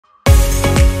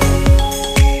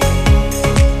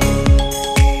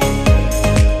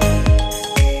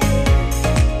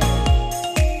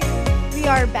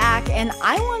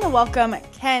welcome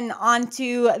Ken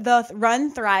onto the Run,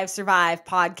 Thrive, Survive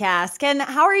podcast. Ken,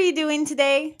 how are you doing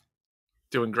today?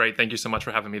 Doing great. Thank you so much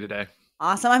for having me today.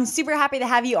 Awesome. I'm super happy to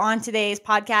have you on today's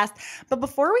podcast. But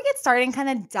before we get started and kind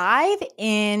of dive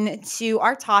into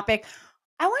our topic,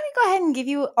 I want to go ahead and give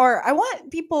you, or I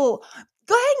want people,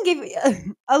 go ahead and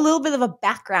give a little bit of a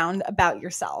background about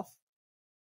yourself.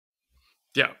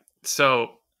 Yeah.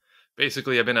 So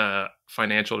basically, I've been a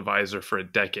financial advisor for a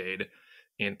decade.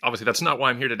 And obviously, that's not why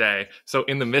I'm here today. So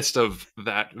in the midst of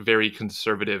that very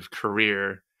conservative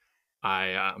career,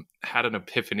 I had an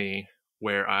epiphany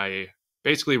where I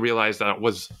basically realized that I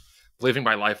was living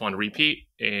my life on repeat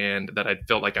and that I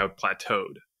felt like I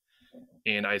plateaued.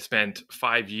 And I spent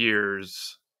 5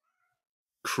 years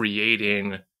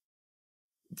creating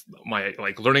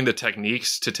learning the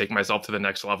techniques to take myself to the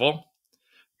next level,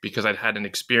 because I'd had an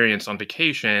experience on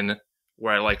vacation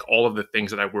where all of the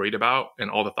things that I worried about and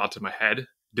all the thoughts in my head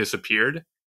disappeared.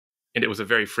 And it was a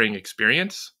very freeing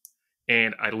experience.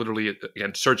 And I literally,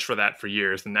 again, searched for that for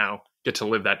years and now get to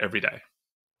live that every day.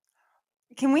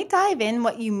 Can we dive in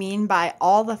what you mean by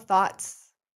all the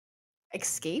thoughts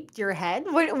escaped your head?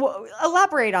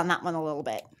 Elaborate on that one a little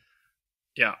bit.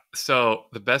 Yeah. So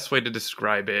the best way to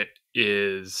describe it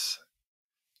is,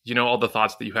 all the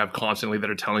thoughts that you have constantly that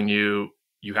are telling you,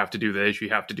 you have to do this, you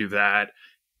have to do that.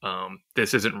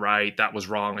 This isn't right. That was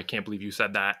wrong. I can't believe you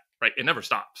said that. Right. It never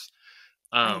stops.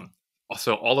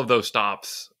 So all of those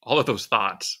thoughts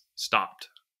stopped.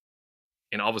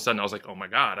 And all of a sudden I was like, oh my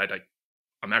God,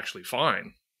 I'm actually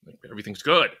fine. Everything's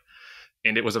good.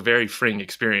 And it was a very freeing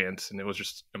experience and it was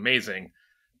just amazing.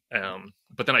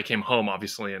 But then I came home,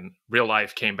 obviously, and real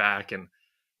life came back and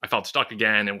I felt stuck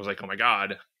again and was like, oh my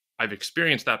God, I've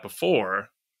experienced that before.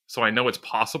 So I know it's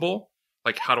possible.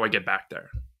 How do I get back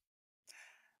there?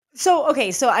 So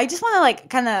I just want to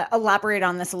kind of elaborate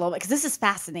on this a little bit because this is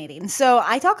fascinating. So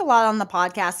I talk a lot on the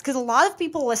podcast because a lot of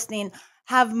people listening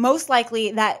have most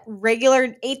likely that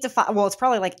regular 8 to 5. Well, it's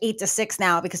probably 8 to 6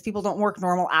 now because people don't work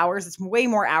normal hours. It's way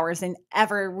more hours than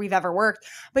we've ever worked.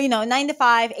 But 9 to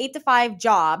 5, 8 to 5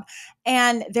 job.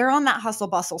 And they're on that hustle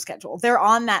bustle schedule. They're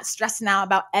on that stressing out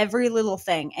about every little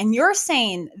thing. And you're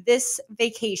saying this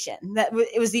vacation, that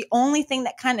it was the only thing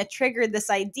that kind of triggered this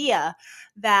idea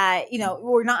that,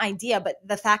 or not idea, but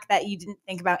the fact that you didn't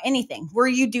think about anything. Were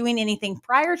you doing anything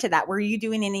prior to that? Were you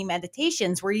doing any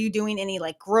meditations? Were you doing any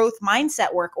growth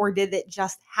mindset work, or did it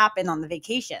just happen on the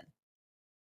vacation?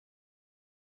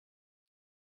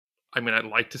 I mean, I'd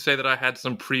like to say that I had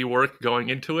some pre-work going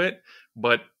into it,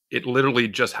 but it literally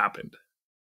just happened.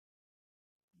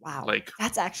 Wow.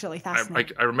 That's actually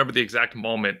fascinating. I remember the exact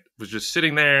moment. Was just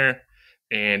sitting there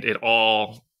and it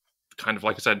all kind of,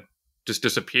 like I said, just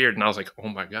disappeared. And I was like, oh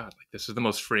my God, this is the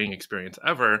most freeing experience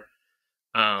ever.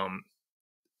 And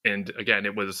again,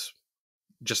 it was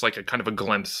just a kind of a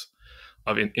glimpse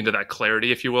of into that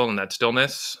clarity, if you will, and that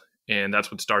stillness. And that's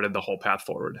what started the whole path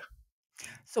forward.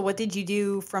 So what did you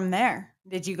do from there?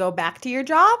 Did you go back to your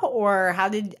job, or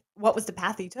what was the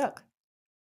path you took?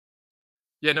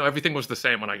 Yeah, no, everything was the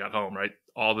same when I got home, right?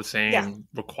 All the same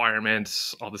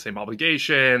requirements, all the same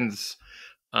obligations.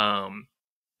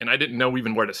 And I didn't know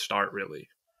even where to start, really,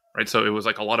 right? So it was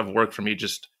a lot of work for me,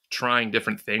 just trying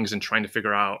different things and trying to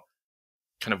figure out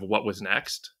kind of what was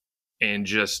next and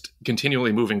just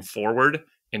continually moving forward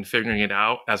and figuring it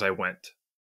out as I went,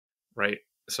 right?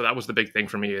 So that was the big thing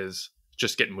for me, is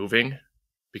just get moving,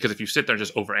 because if you sit there and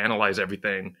just overanalyze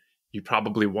everything, you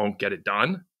probably won't get it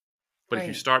done. But if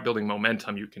you start building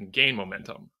momentum, you can gain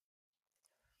momentum.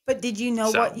 But did you know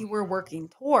what you were working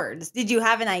towards? Did you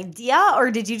have an idea,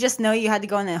 or did you just know you had to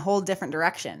go in a whole different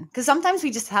direction? Because sometimes we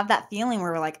just have that feeling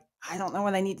where we're like, I don't know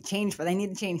what I need to change, but I need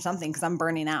to change something because I'm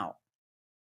burning out.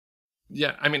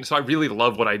 Yeah, I mean, so I really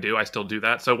love what I do. I still do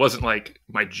that. So it wasn't like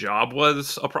my job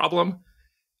was a problem.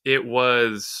 It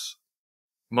was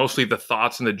mostly the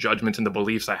thoughts and the judgments and the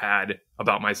beliefs I had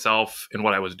about myself and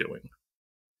what I was doing.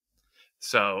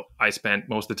 So I spent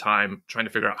most of the time trying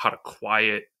to figure out how to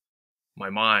quiet my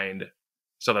mind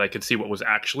so that I could see what was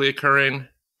actually occurring,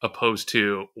 opposed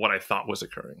to what I thought was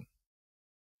occurring.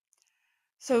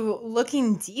 So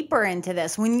looking deeper into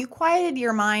this, when you quieted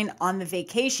your mind on the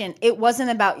vacation, it wasn't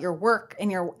about your work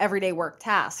and your everyday work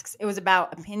tasks. It was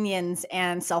about opinions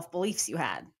and self-beliefs you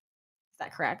had. Is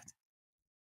that correct?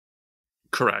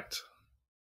 Correct.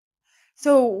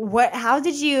 So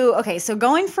so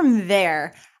going from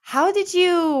there, how did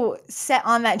you set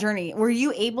on that journey? Were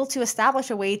you able to establish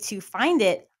a way to find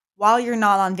it while you're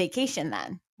not on vacation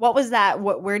then? What was that?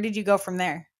 Where did you go from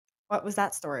there? What was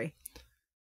that story?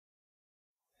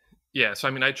 Yeah. So,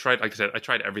 I mean, I tried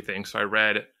everything. So I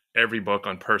read every book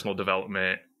on personal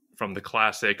development from the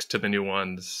classics to the new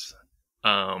ones.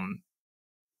 And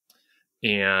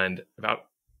about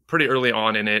pretty early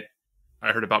on in it,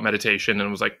 I heard about meditation and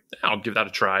was like, I'll give that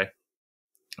a try.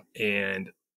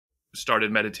 And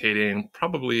started meditating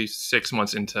probably 6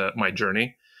 months into my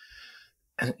journey.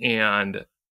 And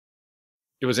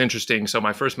it was interesting. So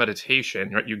my first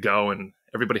meditation, right, you go and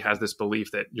everybody has this belief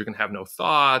that you're going to have no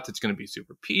thoughts. It's going to be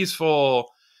super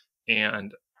peaceful.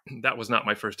 And that was not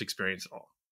my first experience at all.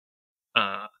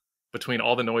 Between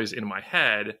all the noise in my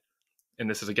head, and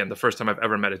this is, again, the first time I've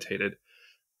ever meditated,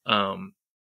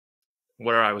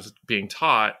 where I was being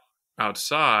taught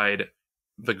outside,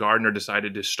 the gardener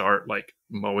decided to start like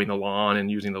mowing the lawn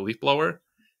and using the leaf blower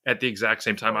at the exact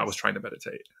same time I was trying to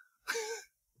meditate.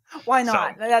 Why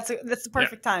not? So, that's the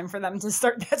perfect time for them to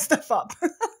start that stuff up.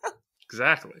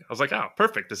 Exactly. I was like, oh,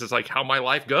 perfect. This is like how my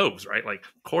life goes, right? Like,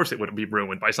 of course it would be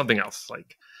ruined by something else.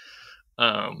 Like,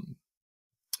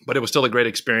 but it was still a great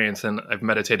experience, and I've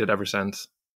meditated ever since.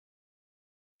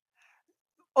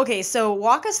 Okay, so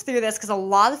walk us through this, because a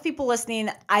lot of people listening,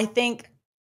 I think,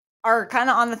 are kind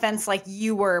of on the fence like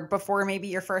you were before maybe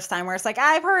your first time, where it's like,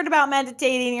 I've heard about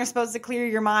meditating, you're supposed to clear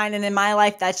your mind, and in my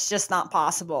life, that's just not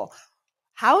possible.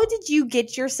 How did you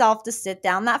get yourself to sit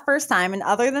down that first time? And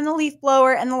other than the leaf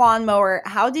blower and the lawnmower,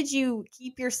 how did you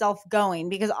keep yourself going?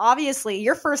 Because obviously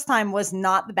your first time was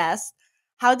not the best.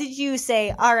 How did you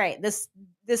say, all right, this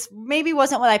maybe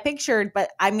wasn't what I pictured,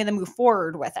 but I'm going to move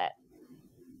forward with it?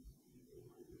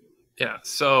 Yeah.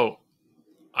 So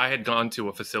I had gone to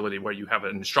a facility where you have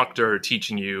an instructor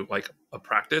teaching you like a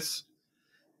practice.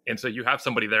 And so you have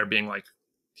somebody there being like,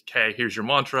 okay, here's your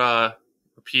mantra,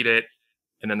 repeat it.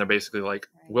 And then they're basically like,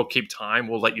 we'll keep time.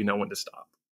 We'll let you know when to stop.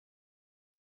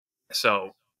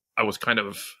 So I was kind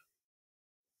of,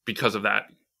 because of that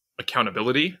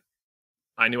accountability,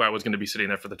 I knew I was going to be sitting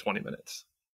there for the 20 minutes.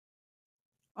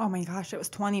 Oh my gosh, it was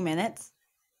 20 minutes?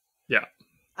 Yeah.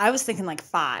 I was thinking like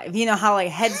 5. You know how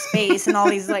like Headspace and all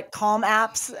these like calm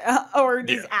apps or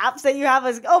these apps that you have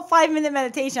is, 5-minute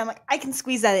meditation. I'm like, I can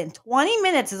squeeze that in. 20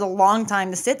 minutes is a long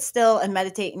time to sit still and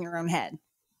meditate in your own head.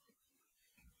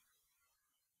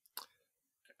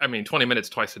 I mean, 20 minutes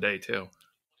twice a day too.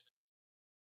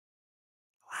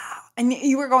 Wow. And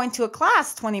you were going to a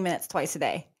class 20 minutes twice a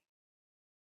day?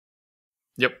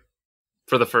 Yep.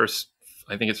 For the first,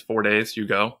 I think it's 4 days you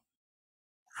go.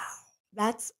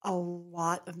 That's a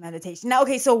lot of meditation. Now,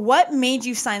 okay, so what made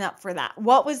you sign up for that?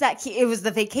 What was that key? It was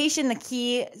the vacation, the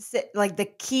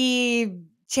key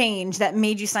change that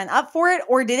made you sign up for it,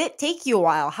 or did it take you a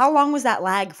while? How long was that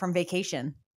lag from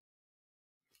vacation?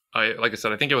 Like I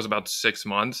said, I think it was about 6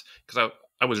 months, because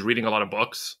I was reading a lot of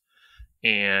books,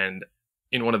 and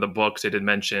in one of the books, it did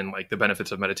mention like the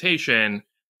benefits of meditation.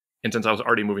 And since I was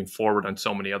already moving forward on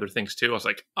so many other things too, I was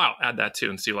like, I'll add that too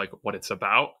and see like what it's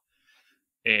about.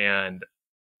 And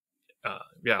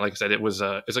like I said, it's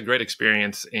a great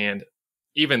experience. And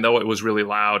even though it was really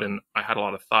loud and I had a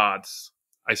lot of thoughts,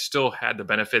 I still had the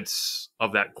benefits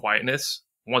of that quietness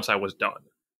once I was done.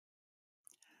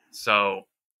 So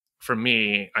for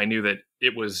me, I knew that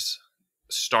it was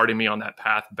starting me on that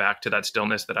path back to that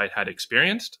stillness that I had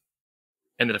experienced.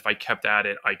 And that if I kept at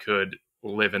it, I could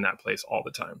live in that place all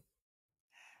the time.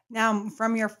 Now,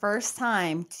 from your first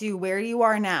time to where you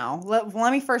are now,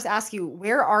 let me first ask you,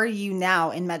 where are you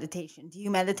now in meditation? Do you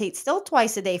meditate still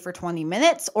twice a day for 20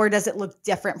 minutes, or does it look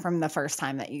different from the first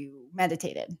time that you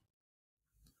meditated?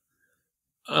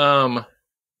 You're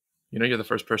the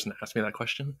first person to ask me that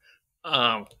question.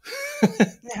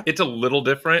 It's a little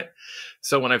different.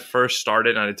 So when I first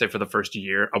started, and I'd say for the first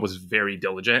year, I was very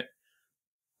diligent,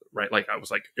 right? Like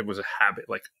it was a habit,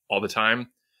 like all the time.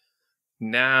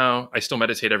 Now I still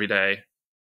meditate every day,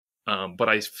 but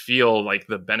I feel like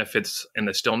the benefits and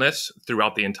the stillness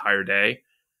throughout the entire day.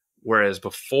 Whereas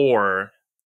before,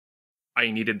 I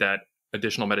needed that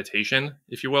additional meditation,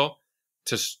 if you will,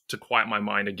 to quiet my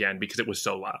mind again, because it was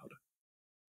so loud.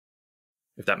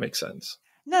 If that makes sense.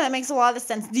 No, that makes a lot of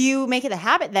sense. Do you make it a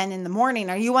habit then in the morning?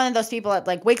 Are you one of those people that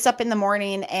like wakes up in the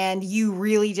morning and you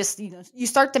really just, you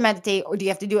start to meditate, or do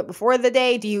you have to do it before the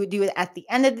day? Do you do it at the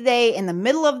end of the day, in the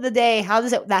middle of the day? How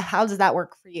does that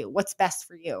work for you? What's best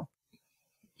for you?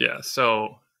 Yeah.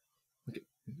 So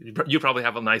you probably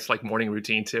have a nice like morning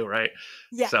routine too, right?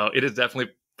 Yeah. So it is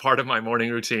definitely part of my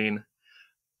morning routine.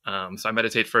 So I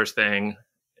meditate first thing.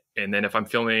 And then if I'm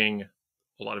feeling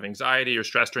a lot of anxiety or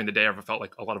stress during the day, or if I felt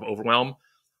like a lot of overwhelm,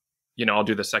 I'll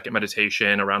do the second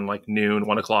meditation around like noon,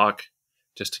 1 o'clock,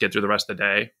 just to get through the rest of the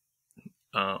day.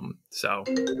 So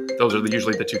those are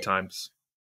usually the 2 times.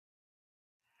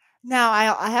 Now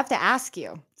I have to ask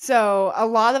you. So a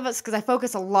lot of us, because I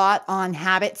focus a lot on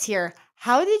habits here,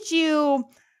 how did you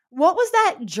What was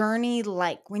that journey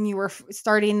like when you were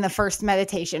starting the first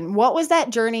meditation? What was that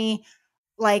journey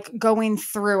like going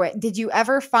through it? Did you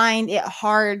ever find it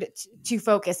hard to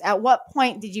focus? At what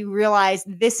point did you realize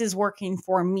this is working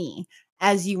for me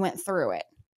as you went through it?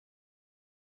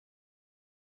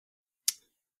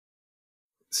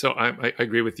 So I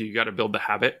agree with you. You got to build the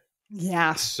habit.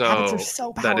 Yeah, habits are So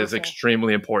so that is powerful.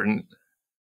 extremely important.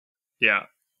 Yeah.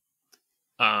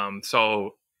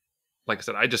 So like I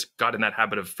said, I just got in that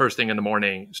habit of first thing in the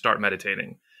morning, start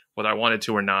meditating, whether I wanted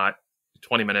to or not,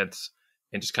 20 minutes,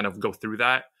 and just kind of go through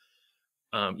that.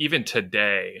 Even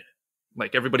today,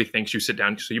 like everybody thinks you sit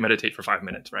down, so you meditate for 5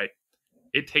 minutes, right?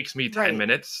 It takes me 10 Right.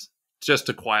 minutes just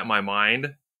to quiet my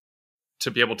mind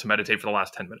to be able to meditate for the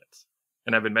last 10 minutes.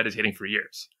 And I've been meditating for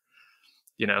years.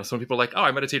 Some people are like, oh,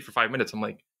 I meditate for 5 minutes. I'm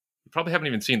like, you probably haven't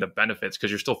even seen the benefits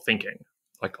because you're still thinking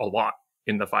like a lot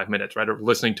in the 5 minutes, right? Or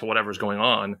listening to whatever's going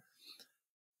on.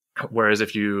 Whereas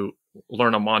if you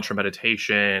learn a mantra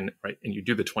meditation, right, and you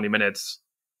do the 20 minutes,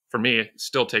 for me, it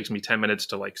still takes me 10 minutes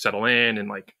to like settle in and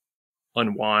like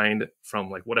unwind from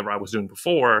like whatever I was doing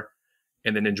before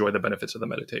and then enjoy the benefits of the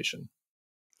meditation.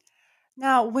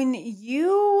 Now,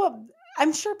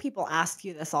 I'm sure people ask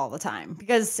you this all the time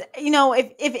because,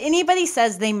 if anybody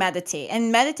says they meditate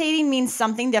and meditating means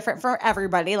something different for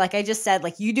everybody, like I just said,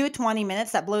 like you do it 20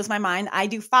 minutes, that blows my mind. I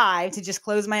do 5 to just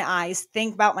close my eyes,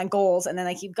 think about my goals, and then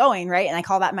I keep going, right? And I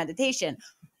call that meditation.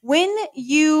 When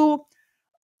you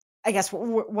I guess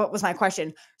what was my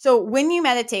question? So when you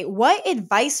meditate, what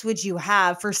advice would you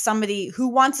have for somebody who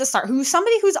wants to start, who's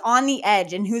on the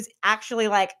edge and who's actually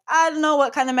like, I don't know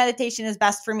what kind of meditation is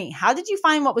best for me. How did you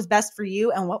find what was best for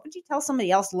you? And what would you tell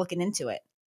somebody else looking into it?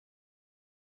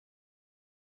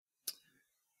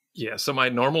 Yeah. So my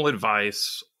normal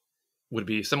advice would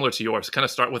be similar to yours. Kind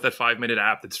of start with a 5 minute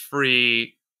app that's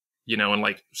free, and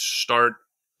like start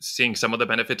seeing some of the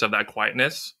benefits of that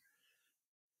quietness.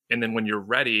 And then when you're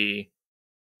ready,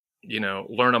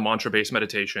 learn a mantra based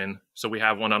meditation. So we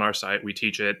have one on our site. We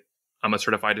teach it. I'm a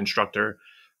certified instructor.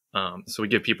 So we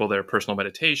give people their personal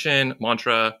meditation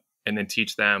mantra and then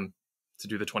teach them to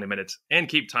do the 20 minutes and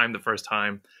keep time the first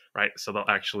time, right? So they'll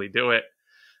actually do it,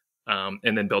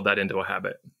 and then build that into a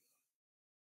habit.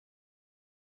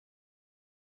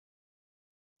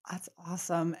 That's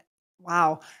awesome.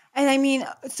 Wow. And I mean,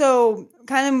 so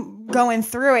kind of going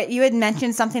through it, you had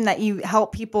mentioned something that you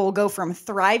help people go from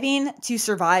thriving to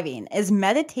surviving. Is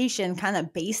meditation kind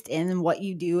of based in what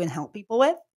you do and help people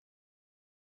with?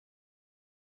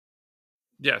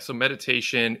 Yeah. So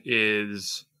meditation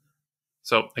is,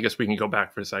 so I guess we can go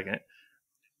back for a second.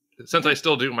 Since I Yeah.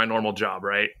 still do my normal job,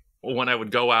 right? When I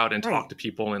would go out and talk Right. to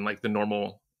people in like the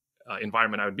normal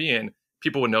environment I would be in,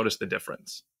 people would notice the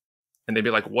difference. And they'd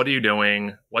be like, what are you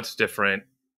doing? What's different?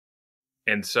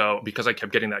 And so, because I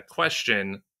kept getting that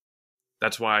question,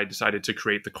 that's why I decided to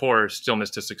create the course,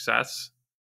 Stillness to Success,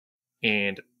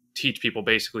 and teach people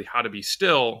basically how to be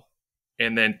still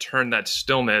and then turn that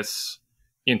stillness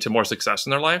into more success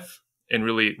in their life and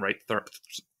really, right,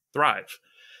 thrive.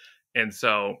 And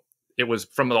so, it was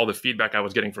from all the feedback I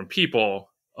was getting from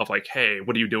people of like, hey,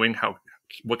 what are you doing?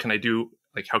 What can I do?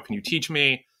 Like, how can you teach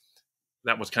me?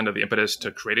 That was kind of the impetus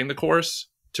to creating the course,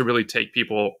 to really take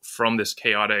people from this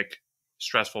chaotic,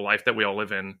 stressful life that we all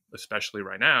live in, especially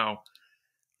right now,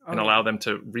 Oh and allow yeah. them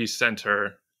to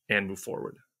recenter and move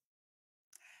forward.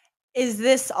 Is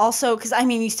this also because I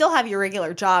mean, you still have your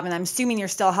regular job, and I'm assuming you're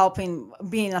still helping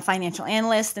being a financial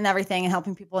analyst and everything and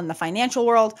helping people in the financial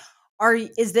world.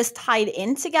 Is this tied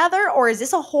in together or is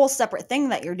this a whole separate thing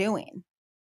that you're doing?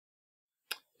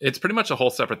 It's pretty much a whole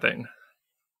separate thing.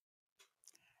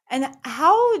 And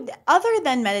other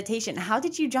than meditation, how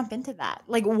did you jump into that?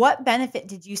 Like, what benefit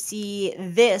did you see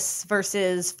this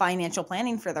versus financial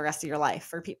planning for the rest of your life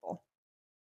for people?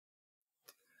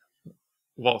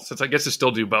 Well, since I guess to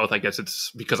still do both, I guess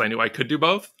it's because I knew I could do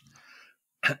both.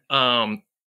 Um,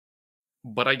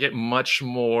 but I get much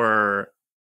more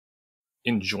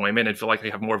enjoyment and feel like I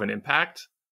have more of an impact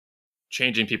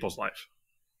changing people's life.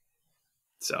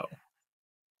 So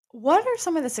What are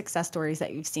some of the success stories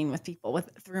that you've seen with people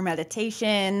with through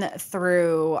meditation,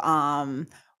 through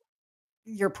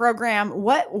your program?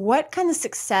 What kind of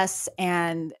success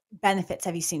and benefits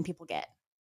have you seen people get?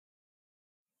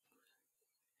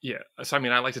 yeah, so I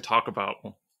mean, I like to talk about.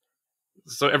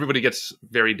 So everybody gets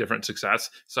very different success.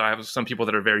 So I have some people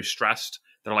that are very stressed.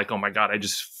 They're like, "Oh my god, I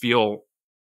just feel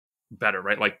better,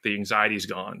 right? Like the anxiety's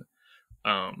gone."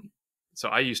 Um, so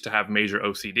I used to have major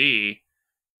OCD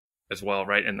as well,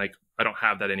 right? And like I don't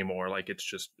have that anymore. Like it's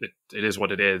just it is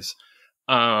what it is.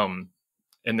 Um,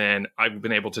 and then I've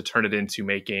been able to turn it into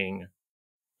making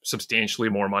substantially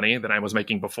more money than I was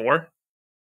making before.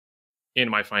 in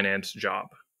my finance job,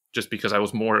 just because I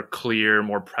was more clear,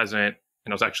 more present,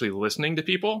 and I was actually listening to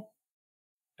people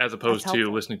as That's opposed to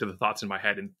helpful. listening to the thoughts in my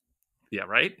head. And yeah,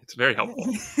 right? It's very helpful.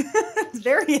 It's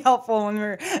very helpful when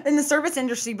we're in the service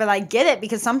industry, but I get it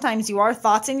because sometimes you are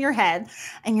thoughts in your head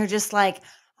and you're just like,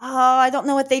 oh, I don't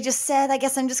know what they just said. I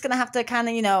guess I'm just going to have to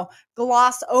kind of,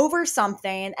 gloss over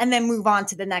something and then move on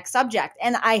to the next subject.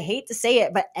 And I hate to say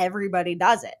it, but everybody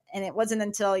does it. And it wasn't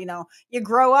until, you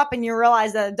grow up and you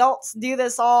realize that adults do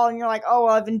this all and you're like, oh,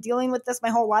 well, I've been dealing with this my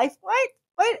whole life.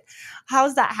 What?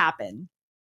 How's that happen?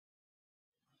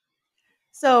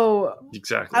 So I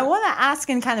Exactly. want to ask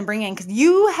and kind of bring in, because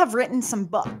you have written some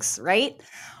books, right?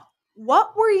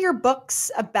 What were your books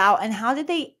about and how did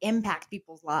they impact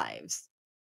people's lives?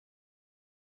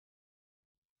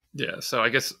 Yeah. So I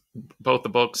guess both the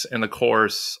books and the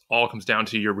course all comes down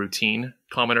to your routine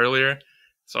comment earlier.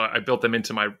 So I built them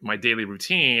into my daily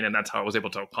routine, and that's how I was able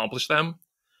to accomplish them.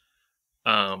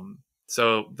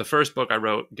 So the first book I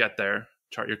wrote, Get There,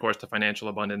 Chart Your Course to Financial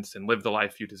Abundance and Live the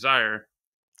Life You Desire.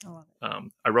 I love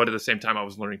it. I wrote at the same time I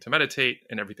was learning to meditate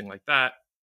and everything like that.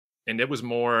 And it was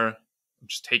more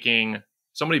just taking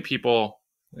so many people,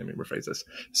 let me rephrase this.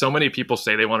 So many people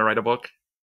say they want to write a book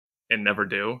and never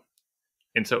do.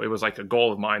 And so it was like a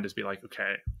goal of mine to be like,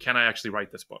 okay, can I actually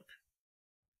write this book?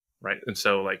 Right. And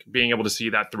so like being able to see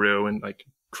that through and like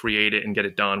create it and get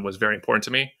it done was very important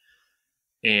to me.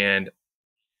 And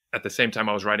at the same time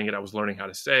I was writing it, I was learning how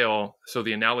to sail. So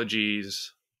the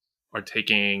analogies are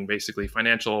taking basically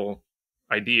financial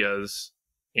ideas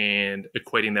and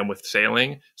equating them with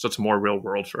sailing. So it's more real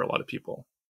world for a lot of people.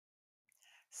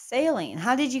 Sailing.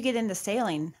 How did you get into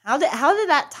sailing? How did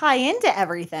that tie into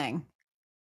everything?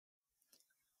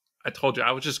 I told you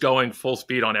I was just going full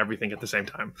speed on everything at the same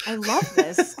time. I love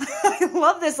this. I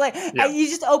love this. Like Yeah. you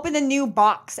just open a new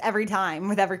box every time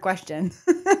with every question.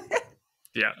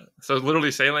 Yeah. So literally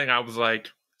sailing, I was like,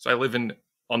 so I live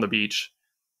on the beach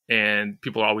and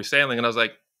people are always sailing. And I was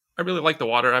like, I really like the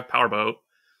water. I have a powerboat.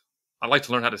 I'd like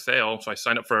to learn how to sail. So I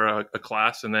signed up for a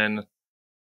class, and then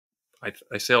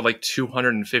I sailed like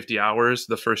 250 hours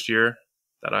the first year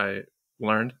that I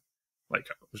learned. Like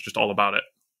I was just all about it.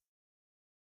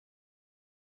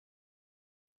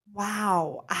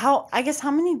 Wow. How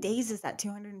many days is that?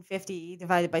 250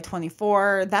 divided by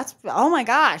 24. That's, oh my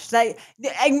gosh.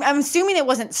 I'm assuming it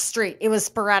wasn't straight. It was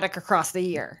sporadic across the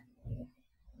year.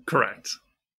 Correct.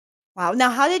 Wow.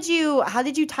 Now, how did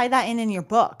you tie that in your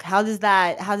book? How does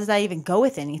that even go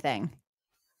with anything?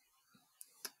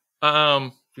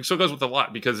 So it goes with a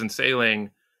lot because in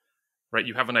sailing, right,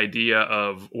 you have an idea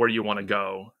of where you want to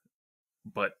go,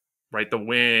 but right, the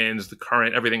winds, the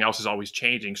current, everything else is always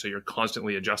changing. So you're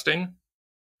constantly adjusting.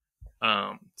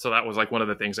 So that was like one of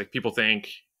the things like people think,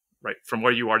 right, from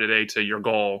where you are today to your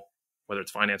goal, whether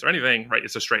it's finance or anything, right,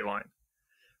 it's a straight line.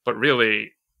 But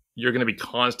really, you're going to be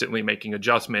constantly making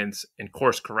adjustments and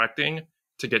course correcting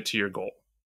to get to your goal.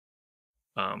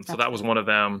 So that was one of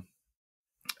them.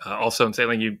 Also in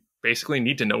sailing, you basically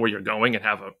need to know where you're going and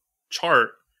have a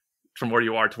chart from where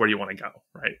you are to where you want to go,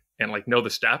 right? And like know the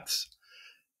steps.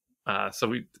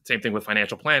 Same thing with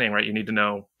financial planning, right? You need to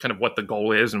know kind of what the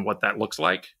goal is and what that looks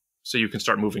like so you can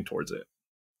start moving towards it.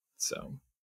 So,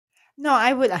 No,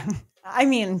 I would. I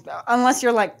mean, unless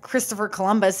you're like Christopher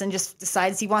Columbus and just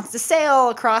decides he wants to sail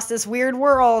across this weird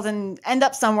world and end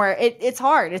up somewhere, it's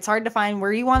hard. It's hard to find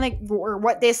where you want to or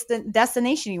what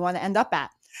destination you want to end up at.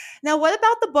 Now, what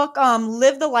about the book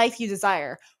 "Live the Life You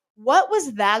Desire"? What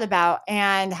was that about,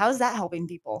 and how is that helping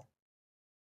people?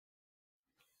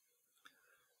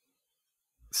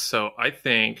 so I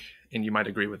think, and you might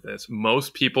agree with this,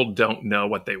 most people don't know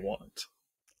what they want.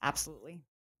 Absolutely.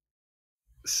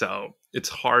 So it's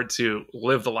hard to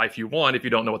live the life you want if you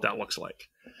don't know what that looks like.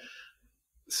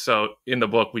 So in the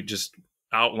book, we just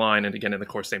outline, and again in the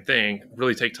course, same thing,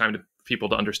 really take time to people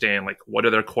to understand like what are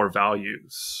their core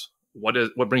values,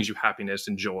 what brings you happiness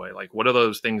and joy, like what are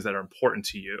those things that are important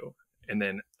to you, and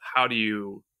then how do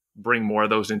you bring more of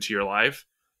those into your life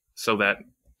so that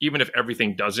even if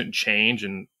everything doesn't change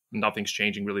and nothing's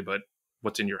changing really, but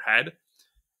what's in your head,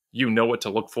 you know what to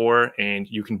look for and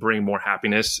you can bring more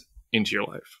happiness into your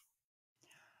life.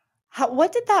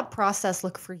 What did that process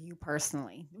look for you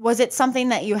personally? Was it something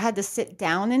that you had to sit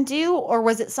down and do, or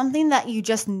was it something that you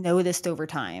just noticed over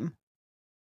time?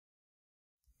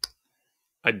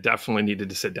 I definitely needed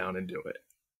to sit down and do it.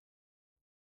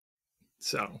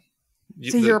 So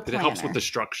So you're a it helps with planner, the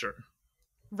structure.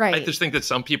 I right? just think that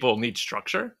some people need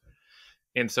structure.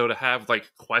 And so to have like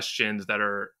questions that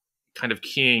are kind of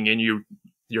keying in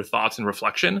your thoughts and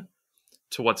reflection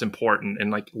to what's important and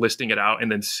like listing it out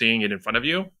and then seeing it in front of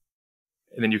you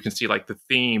And then you can see like the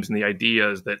themes and the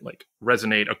ideas that like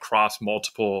resonate across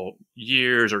multiple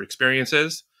years or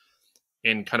experiences,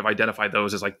 and kind of identify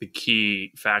those as like the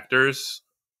key factors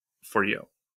for you.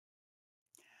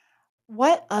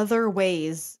 What other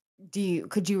ways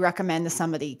could you recommend to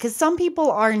somebody? Because some people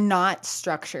are not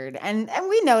structured, and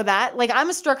we know that. Like, I'm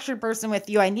a structured person with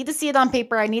you. I need to see it on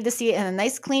paper. I need to see it in a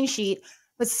nice clean sheet.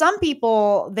 But some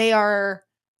people, they are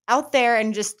out there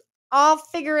and just, I'll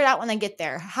figure it out when I get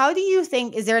there. How do you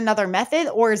think, is there another method,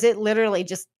 or is it literally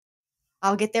just,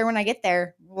 I'll get there when I get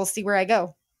there. We'll see where I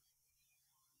go?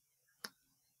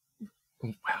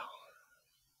 Wow.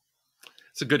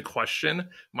 It's a good question.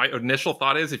 My initial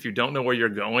thought is if you don't know where you're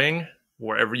going,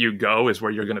 wherever you go is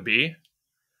where you're going to be.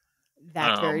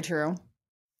 That's very true.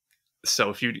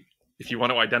 So if you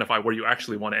want to identify where you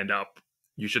actually want to end up,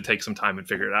 you should take some time and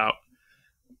figure it out.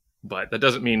 But that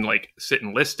doesn't mean like sit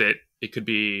and list it. It could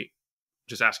be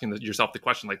just asking yourself the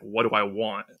question, like, what do I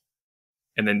want?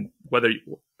 And then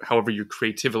however you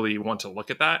creatively want to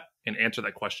look at that and answer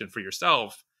that question for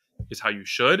yourself is how you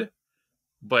should.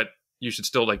 But you should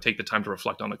still like take the time to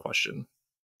reflect on the question.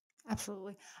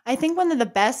 Absolutely. I think one of the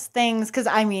best things, because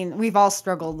I mean, we've all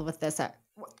struggled with this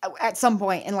at some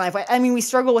point in life. I mean, we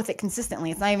struggle with it consistently.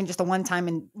 It's not even just a one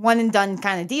and done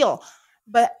kind of deal.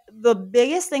 But the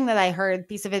biggest thing that I heard,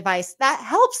 piece of advice that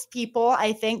helps people,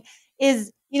 I think,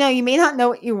 is, you may not know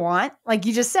what you want. Like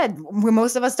you just said,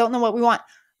 most of us don't know what we want,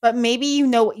 but maybe you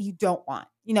know what you don't want.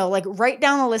 Like write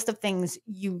down a list of things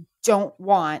you don't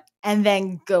want and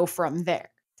then go from there,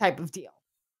 type of deal.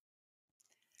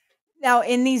 Now,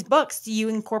 in these books, do you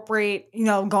incorporate,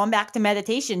 going back to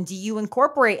meditation, do you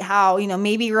incorporate how,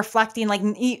 maybe reflecting, like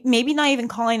maybe not even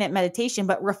calling it meditation,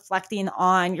 but reflecting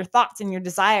on your thoughts and your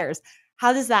desires?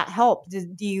 How does that help? Do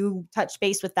you touch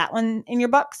base with that one in your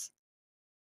books?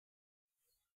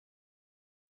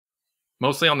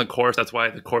 Mostly on the course. That's why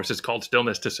the course is called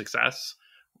Stillness to Success,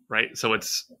 right? So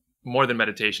it's more than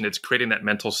meditation. It's creating that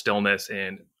mental stillness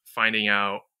and finding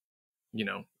out,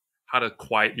 how to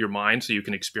quiet your mind so you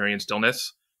can experience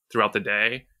stillness throughout the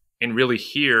day and really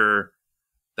hear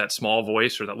that small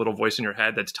voice or that little voice in your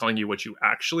head that's telling you what you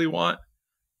actually want,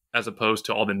 as opposed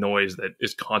to all the noise that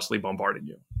is constantly bombarding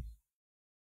you.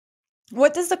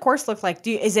 What does the course look like?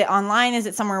 Is it online? Is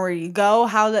it somewhere where you go?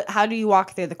 How do you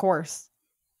walk through the course?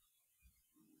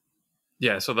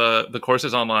 Yeah, so the course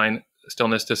is online,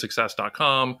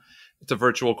 stillnesstosuccess.com. It's a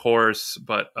virtual course,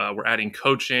 but we're adding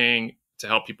coaching to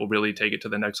help people really take it to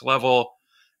the next level.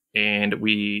 And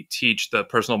we teach the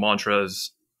personal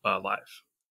mantras live.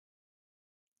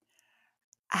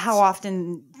 How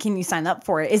often can you sign up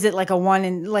for it? Is it like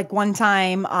one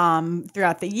time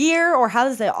throughout the year, or how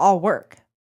does it all work?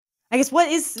 I guess, what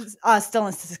is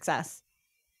Stillness to Success?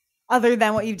 Other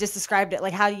than what you've just described it,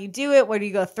 like how do you do it? Where do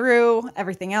you go through?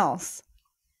 Everything else.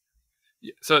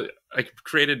 So I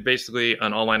created basically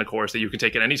an online course that you can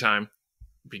take at any time,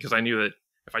 because I knew that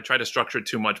if I tried to structure it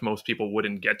too much, most people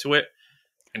wouldn't get to it.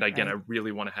 And again, right. I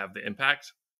really want to have the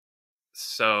impact.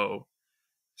 So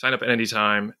sign up at any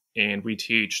time, and we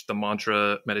teach the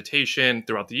mantra meditation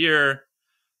throughout the year.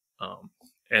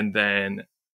 And then,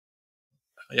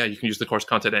 you can use the course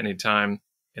content at any time.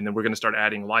 And then we're going to start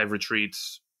adding live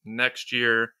retreats next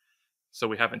year. So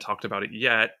we haven't talked about it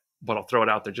yet, but I'll throw it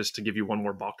out there just to give you one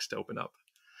more box to open up.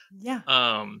 Yeah.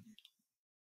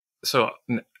 So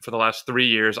for the last 3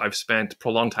 years, I've spent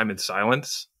prolonged time in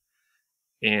silence.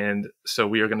 And so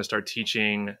we are going to start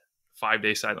teaching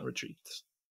 5-day silent retreats.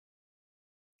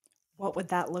 What would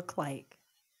that look like?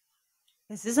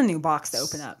 This is a new box to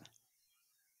open up.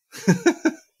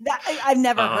 I've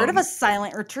never heard of a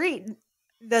silent retreat.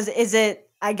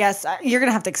 I guess you're going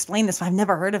to have to explain this. I've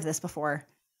never heard of this before.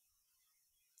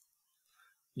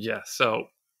 Yeah, so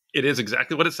it is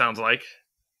exactly what it sounds like.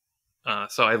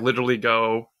 So I literally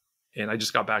go, and I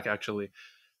just got back actually,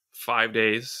 5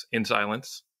 days in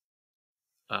silence.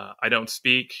 I don't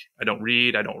speak, I don't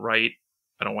read, I don't write,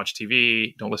 I don't watch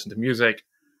TV, don't listen to music,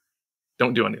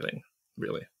 don't do anything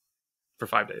really for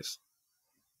 5 days.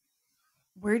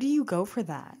 Where do you go for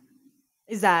that?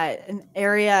 Is that an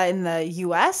area in the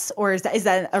US, or is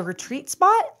that a retreat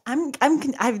spot?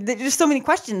 There's so many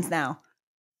questions now.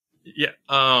 Yeah.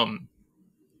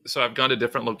 So I've gone to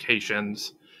different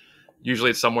locations.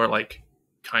 Usually it's somewhere like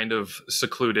kind of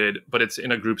secluded, but it's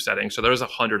in a group setting. So there's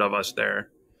 100 of us there.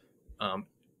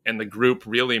 And the group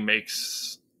really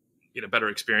makes it a better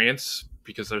experience,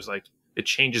 because it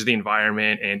changes the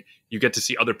environment and you get to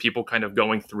see other people kind of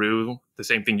going through the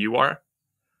same thing you are.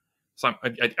 So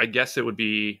I guess it would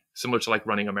be similar to like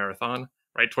running a marathon,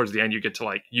 right? Towards the end, you get to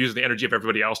like use the energy of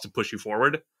everybody else to push you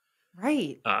forward.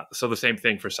 Right. So the same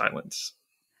thing for silence.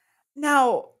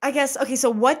 Now, I guess, okay, so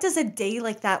what does a day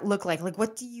like that look like? Like,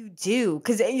 what do you do?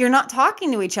 Because you're not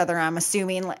talking to each other, I'm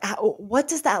assuming. Like, what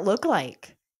does that look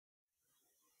like?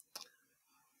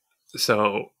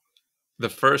 So the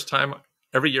first time,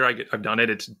 every year I've done it,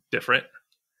 it's different.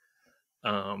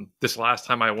 This last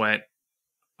time I went,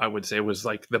 I would say was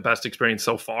like the best experience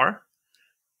so far.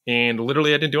 And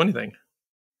literally I didn't do anything.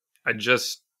 I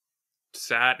just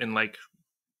sat and like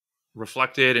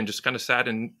reflected and just kind of sat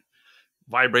and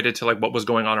vibrated to like what was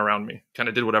going on around me. Kind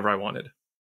of did whatever I wanted.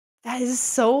 That is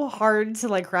so hard to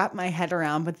like wrap my head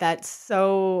around, but that's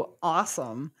so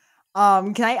awesome.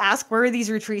 Can I ask where these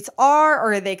retreats are,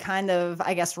 or are they kind of,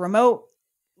 I guess, remote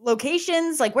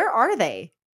locations? Like, where are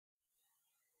they?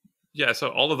 Yeah, so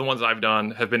all of the ones I've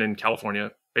done have been in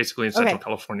California, basically in Central Okay.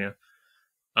 California.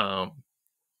 Um,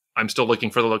 I'm still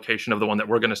looking for the location of the one that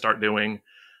we're going to start doing.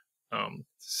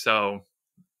 So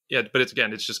yeah, but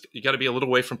it's just, you got to be a little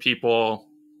away from people,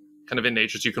 kind of in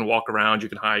nature, so you can walk around, you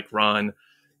can hike, run,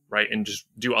 right, and just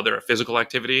do other physical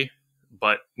activity,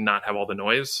 but not have all the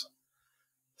noise.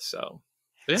 So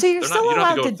yeah, So you're they're not. still You don't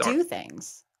have to allowed to go dark. do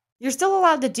things. You're still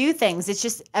allowed to do things. It's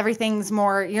just everything's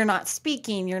more, you're not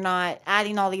speaking, you're not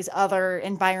adding all these other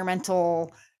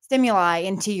environmental stimuli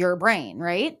into your brain,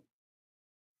 right?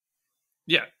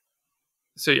 Yeah.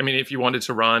 So I mean, if you wanted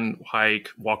to run, hike,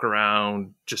 walk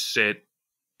around, just sit,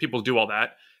 people do all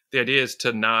that. The idea is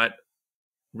to not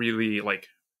really like,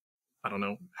 I don't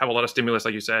know, have a lot of stimulus,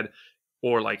 like you said,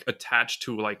 or like attached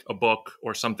to like a book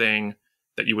or something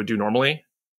that you would do normally,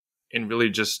 and really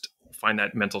just find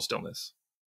that mental stillness.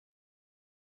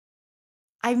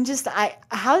 How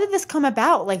did this come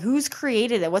about? Like, who's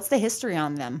created it? What's the history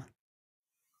on them?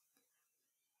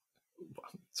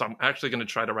 So I'm actually going to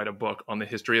try to write a book on the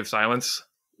history of silence,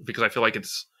 because I feel like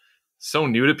it's so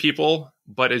new to people.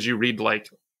 But as you read like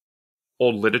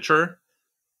old literature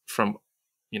from,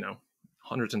 you know,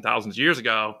 hundreds and thousands of years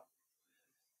ago,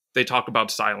 they talk about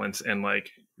silence and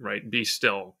like, right, be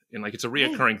still. And like, it's a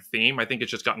Right. reoccurring theme. I think it's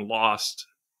just gotten lost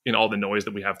in all the noise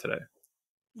that we have today.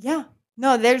 Yeah.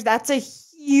 No, that's a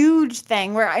huge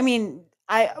thing where I mean,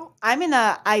 I'm in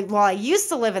a I well, I used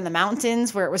to live in the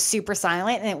mountains where it was super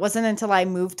silent, and it wasn't until I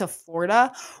moved to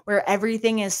Florida where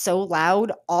everything is so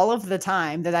loud all of the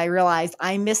time that I realized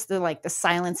I miss the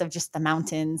silence of just the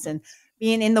mountains and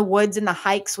being in the woods and the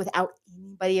hikes without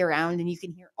anybody around, and you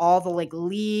can hear all the like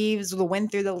leaves, the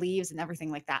wind through the leaves and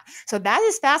everything like that. So that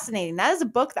is fascinating. That is a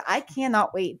book that I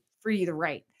cannot wait for you to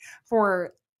write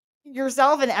for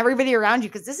yourself and everybody around you,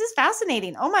 because this is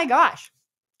fascinating. Oh my gosh.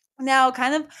 Now,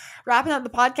 kind of wrapping up the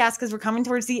podcast because we're coming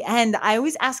towards the end, I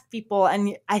always ask people,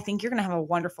 and I think you're going to have a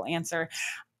wonderful answer.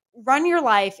 Run your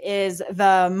life is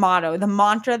the motto, the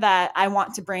mantra that I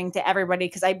want to bring to everybody,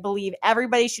 because I believe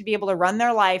everybody should be able to run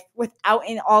their life without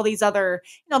in all these other,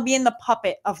 being the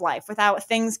puppet of life, without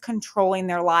things controlling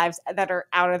their lives that are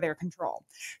out of their control.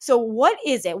 So, what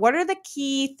is it? What are the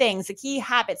key things, the key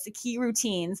habits, the key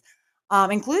routines,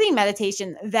 including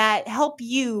meditation, that help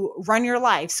you run your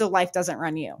life so life doesn't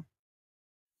run you?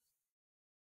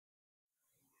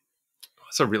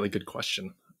 That's a really good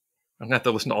question. I'm gonna have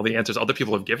to listen to all the answers other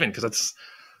people have given, because that's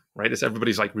right. It's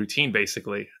everybody's like routine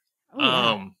basically. Oh, yeah.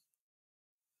 Um,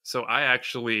 so I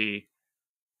actually,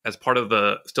 as part of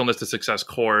the Stillness to Success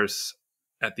course,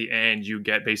 at the end you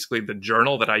get basically the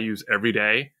journal that I use every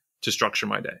day to structure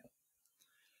my day,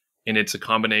 and it's a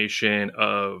combination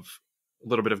of a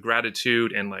little bit of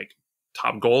gratitude and like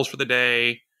top goals for the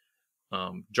day,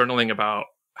 journaling about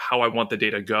how I want the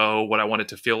day to go, what I want it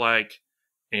to feel like,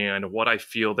 and what I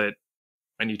feel that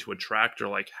I need to attract or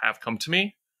like have come to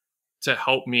me to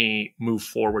help me move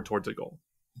forward towards a goal.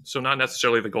 So not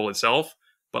necessarily the goal itself,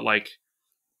 but like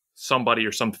somebody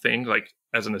or something like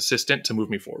as an assistant to move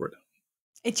me forward.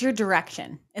 It's your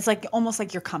direction. It's like almost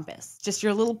like your compass, just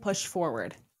your little push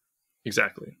forward.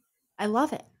 Exactly. I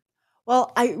love it.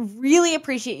 Well, I really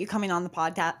appreciate you coming on the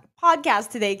podcast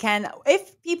today, Ken.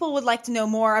 If people would like to know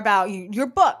more about you, your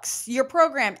books, your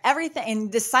program, everything,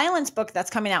 and the silence book that's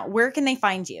coming out, where can they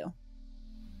find you?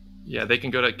 Yeah, they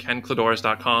can go to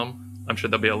kenkladouris.com. I'm sure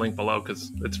there'll be a link below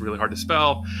because it's really hard to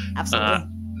spell. Absolutely.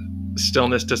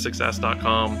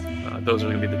 Stillness2success.com. Those are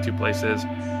going to be the two places.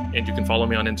 And you can follow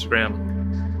me on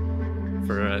Instagram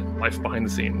for life behind the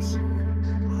scenes.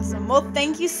 Awesome. Well,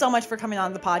 thank you so much for coming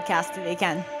on the podcast today,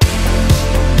 Ken.